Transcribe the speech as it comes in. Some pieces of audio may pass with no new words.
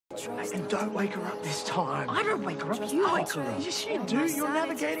And don't wake her up this time. I don't wake her up, you wake her up. Yes, you do. Your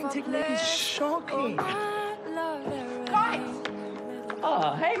navigating technique is shocking. Guys!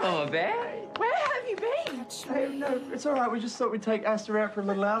 Oh, hey, Mama Bear. Where have you been? Hey, no, it's all right. We just thought we'd take Aster out for a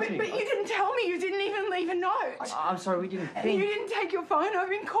little outing. But you didn't tell me. You didn't even leave a note. I'm sorry, we didn't You think. didn't take your phone. I've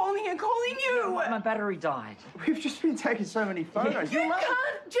been calling and calling you. My battery died. We've just been taking so many photos. You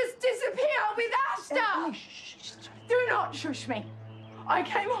can't just disappear with Aster. Do not shush me. I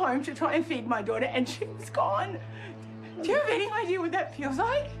came home to try and feed my daughter and she was gone. Do you have any idea what that feels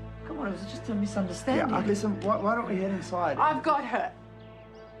like? Come on, it was just a misunderstanding. Yeah, listen, why don't we head inside? I've got her.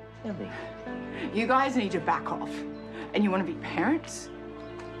 Elly. You guys need to back off. And you want to be parents?